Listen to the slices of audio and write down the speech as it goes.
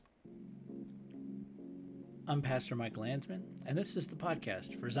I'm Pastor Mike Landsman, and this is the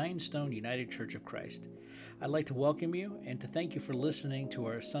podcast for Zion Stone United Church of Christ. I'd like to welcome you and to thank you for listening to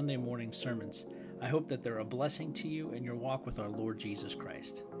our Sunday morning sermons. I hope that they're a blessing to you in your walk with our Lord Jesus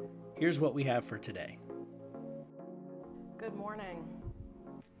Christ. Here's what we have for today. Good morning.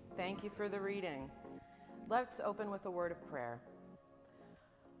 Thank you for the reading. Let's open with a word of prayer.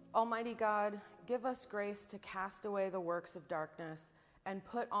 Almighty God, give us grace to cast away the works of darkness and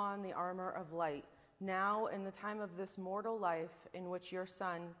put on the armor of light, now in the time of this mortal life in which your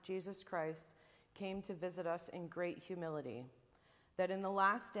Son, Jesus Christ, came to visit us in great humility, that in the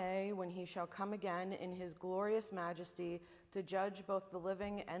last day, when he shall come again in his glorious majesty to judge both the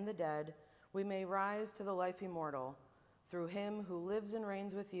living and the dead, we may rise to the life immortal, through him who lives and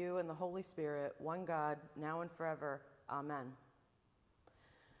reigns with you in the Holy Spirit, one God, now and forever. Amen.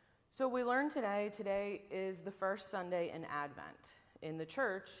 So we learned today is the first Sunday in Advent. In the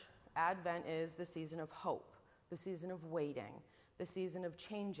church, Advent is the season of hope, the season of waiting, the season of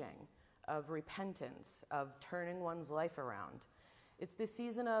changing, of repentance, of turning one's life around. It's the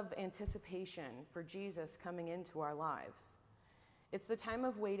season of anticipation for Jesus coming into our lives. It's the time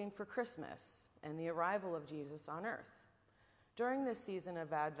of waiting for Christmas and the arrival of Jesus on earth. During this season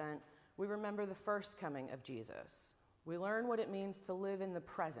of Advent, we remember the first coming of Jesus. We learn what it means to live in the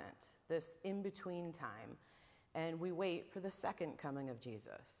present, this in-between time, and we wait for the second coming of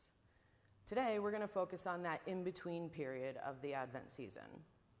Jesus. Today, we're going to focus on that in-between period of the Advent season.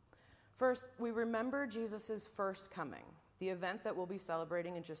 First, we remember Jesus' first coming, the event that we'll be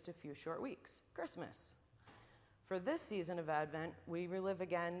celebrating in just a few short weeks, Christmas. For this season of Advent, we relive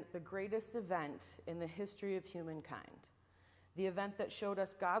again the greatest event in the history of humankind, the event that showed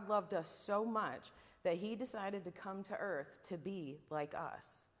us God loved us so much that he decided to come to earth to be like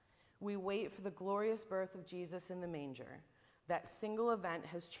us. We wait for the glorious birth of Jesus in the manger. That single event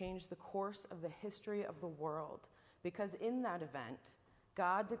has changed the course of the history of the world, because in that event,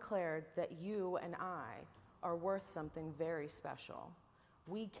 God declared that you and I are worth something very special.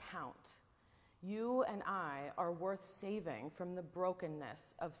 We count. You and I are worth saving from the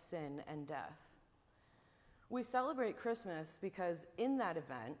brokenness of sin and death. We celebrate Christmas because in that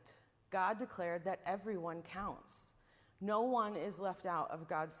event, God declared that everyone counts. No one is left out of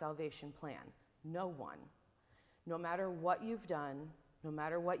God's salvation plan. No one. No matter what you've done, no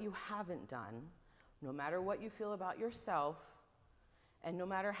matter what you haven't done, no matter what you feel about yourself, and no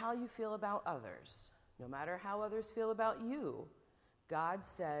matter how you feel about others, no matter how others feel about you, God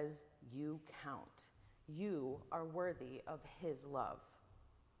says you count. You are worthy of his love.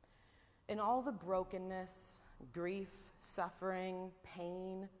 In all the brokenness, grief, suffering,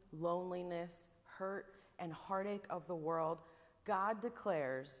 pain, loneliness, hurt, and heartache of the world, God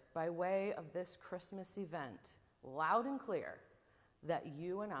declares, by way of this Christmas event, loud and clear, that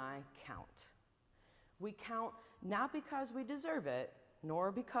you and I count. We count not because we deserve it,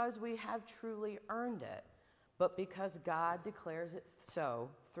 nor because we have truly earned it, but because God declares it so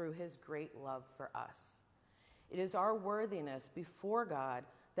through his great love for us. It is our worthiness before God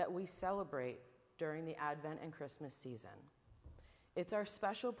that we celebrate during the Advent and Christmas season. It's our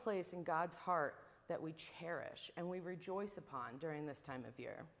special place in God's heart that we cherish and we rejoice upon during this time of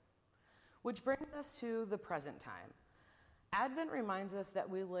year. Which brings us to the present time. Advent reminds us that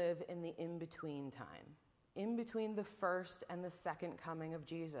we live in the in-between time, in between the first and the second coming of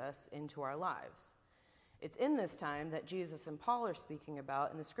Jesus into our lives. It's in this time that Jesus and Paul are speaking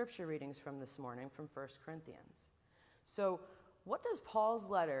about in the scripture readings from this morning from 1 Corinthians. So, what does Paul's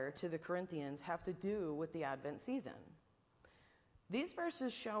letter to the Corinthians have to do with the Advent season? These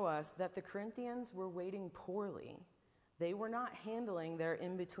verses show us that the Corinthians were waiting poorly. They were not handling their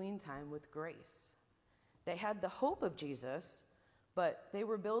in-between time with grace. They had the hope of Jesus, but they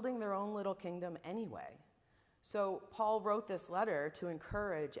were building their own little kingdom anyway. So Paul wrote this letter to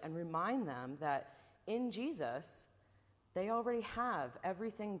encourage and remind them that in Jesus, they already have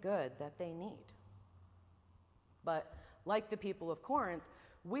everything good that they need. But like the people of Corinth,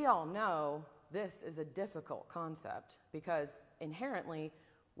 we all know this is a difficult concept because inherently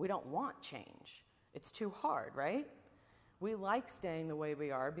we don't want change. It's too hard, right? We like staying the way we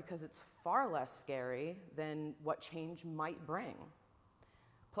are because it's far less scary than what change might bring.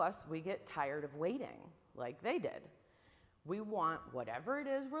 Plus, we get tired of waiting like they did. We want whatever it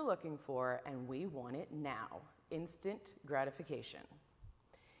is we're looking for, and we want it now, instant gratification.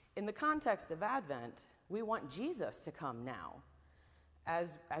 In the context of Advent, we want Jesus to come now.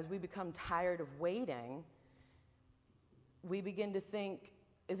 As we become tired of waiting, we begin to think,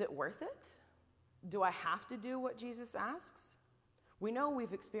 is it worth it? Do I have to do what Jesus asks? We know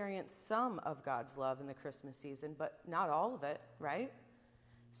we've experienced some of God's love in the Christmas season, but not all of it, right?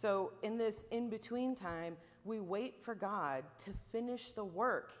 So in this in-between time, we wait for God to finish the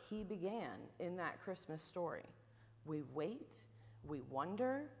work he began in that Christmas story. We wait, we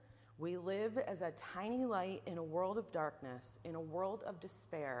wonder, we live as a tiny light in a world of darkness, in a world of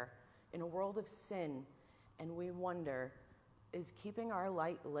despair, in a world of sin, and we wonder, is keeping our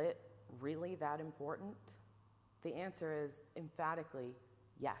light lit really that important? The answer is emphatically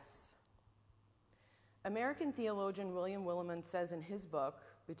yes. American theologian William Willimon says in his book,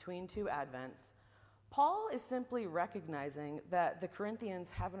 Between Two Advents, Paul is simply recognizing that the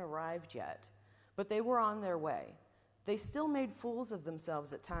Corinthians haven't arrived yet, but they were on their way. They still made fools of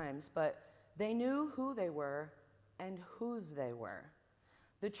themselves at times, but they knew who they were and whose they were.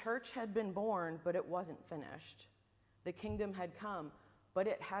 The church had been born, but it wasn't finished. The kingdom had come, but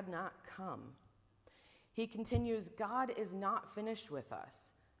it had not come. He continues, God is not finished with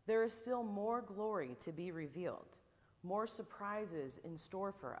us. There is still more glory to be revealed, more surprises in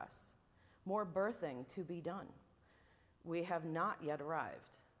store for us, more birthing to be done. We have not yet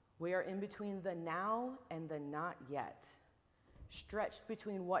arrived. We are in between the now and the not yet, stretched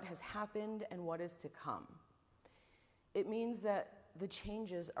between what has happened and what is to come. It means that the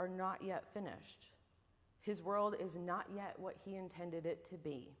changes are not yet finished. His world is not yet what he intended it to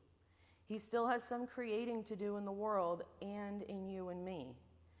be. He still has some creating to do in the world and in you and me.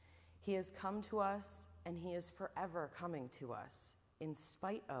 He has come to us, and he is forever coming to us, in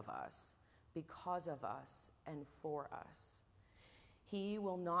spite of us, because of us, and for us. He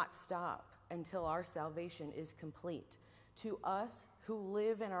will not stop until our salvation is complete. To us who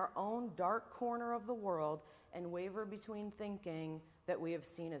live in our own dark corner of the world and waver between thinking that we have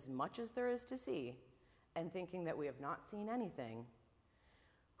seen as much as there is to see and thinking that we have not seen anything,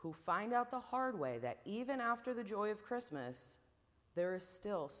 who find out the hard way that even after the joy of Christmas, there is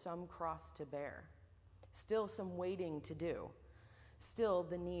still some cross to bear, still some waiting to do, still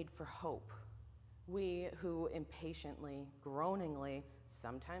the need for hope. We who impatiently, groaningly,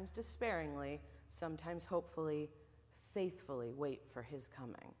 sometimes despairingly, sometimes hopefully, faithfully wait for his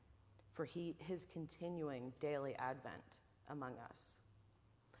coming, for his continuing daily advent among us.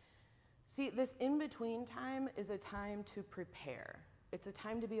 See, this in-between time is a time to prepare. It's a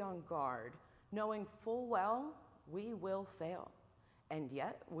time to be on guard, knowing full well we will fail, and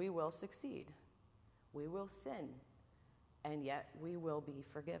yet we will succeed. We will sin, and yet we will be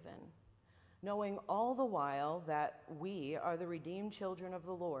forgiven. Knowing all the while that we are the redeemed children of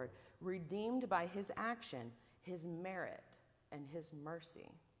the Lord, redeemed by his action, his merit, and his mercy.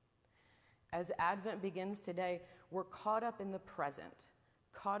 As Advent begins today, we're caught up in the present,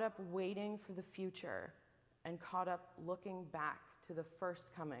 caught up waiting for the future, and caught up looking back to the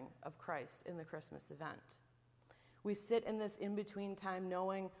first coming of Christ in the Christmas event. We sit in this in-between time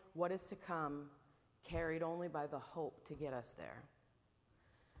knowing what is to come, carried only by the hope to get us there.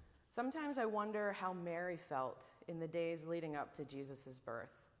 Sometimes I wonder how Mary felt in the days leading up to Jesus'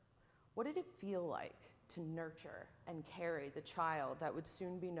 birth. What did it feel like to nurture and carry the child that would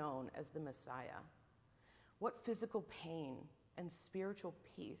soon be known as the Messiah? What physical pain and spiritual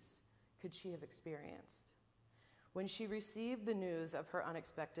peace could she have experienced? When she received the news of her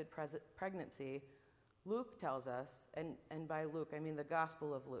unexpected pregnancy, Luke tells us, and by Luke I mean the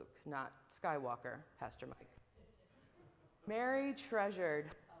Gospel of Luke, not Skywalker, Pastor Mike. Mary treasured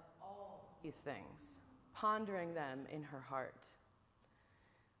all these things, pondering them in her heart.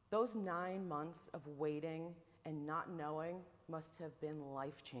 Those 9 months of waiting and not knowing must have been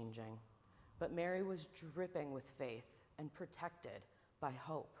life-changing, but Mary was dripping with faith and protected by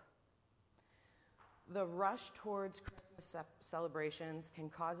hope. The rush towards Christmas celebrations can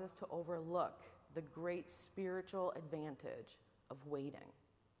cause us to overlook the great spiritual advantage of waiting.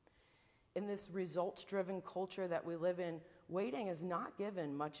 In this results-driven culture that we live in, waiting is not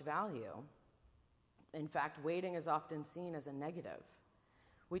given much value. In fact, waiting is often seen as a negative.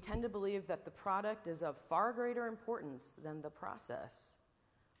 We tend to believe that the product is of far greater importance than the process.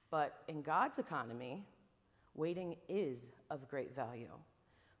 But in God's economy, waiting is of great value,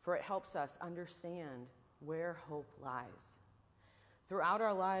 for it helps us understand where hope lies. Throughout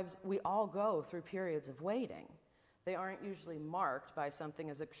our lives, we all go through periods of waiting. They aren't usually marked by something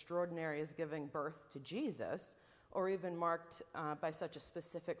as extraordinary as giving birth to Jesus, or even marked by such a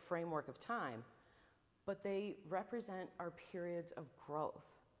specific framework of time, but they represent our periods of growth,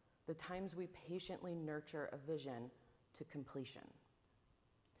 the times we patiently nurture a vision to completion.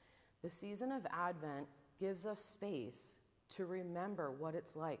 The season of Advent gives us space to remember what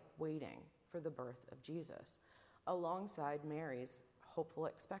it's like waiting for the birth of Jesus, alongside Mary's hopeful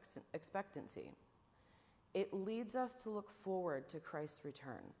expectancy. It leads us to look forward to Christ's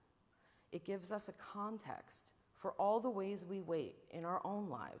return. It gives us a context for all the ways we wait in our own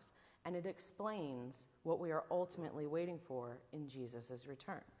lives, and it explains what we are ultimately waiting for in Jesus'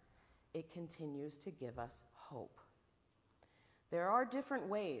 return. It continues to give us hope. There are different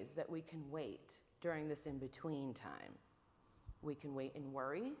ways that we can wait during this in-between time. We can wait in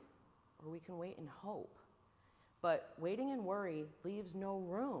worry, or we can wait in hope. But waiting in worry leaves no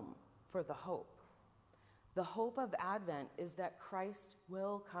room for the hope. The hope of Advent is that Christ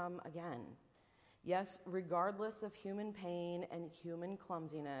will come again. Yes, regardless of human pain and human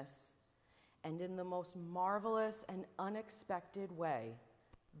clumsiness, and in the most marvelous and unexpected way,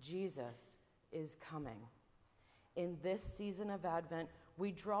 Jesus is coming. In this season of Advent,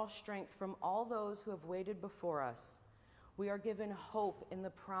 we draw strength from all those who have waited before us. We are given hope in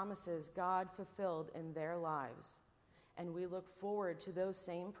the promises God fulfilled in their lives, and we look forward to those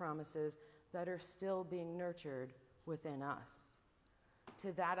same promises that are still being nurtured within us.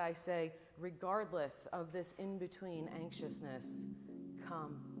 To that I say, regardless of this in-between anxiousness,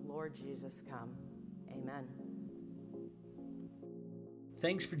 come, Lord Jesus, come. Amen.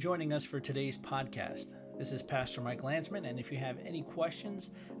 Thanks for joining us for today's podcast. This is Pastor Mike Landsman, and if you have any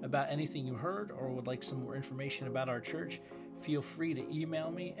questions about anything you heard or would like some more information about our church, feel free to email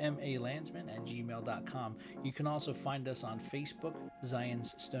me, malandsman@gmail.com. You can also find us on Facebook,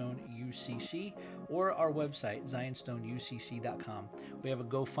 Zion's Stone UCC, or our website, zionstoneucc.com. We have a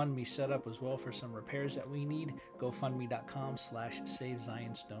GoFundMe set up as well for some repairs that we need,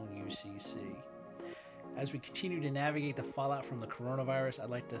 gofundme.com/SaveZionStoneUCC. As we continue to navigate the fallout from the coronavirus, I'd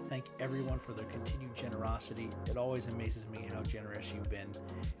like to thank everyone for their continued generosity. It always amazes me how generous you've been.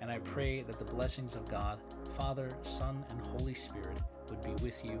 And I pray that the blessings of God, Father, Son, and Holy Spirit would be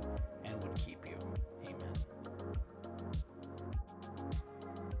with you and would keep you. Amen.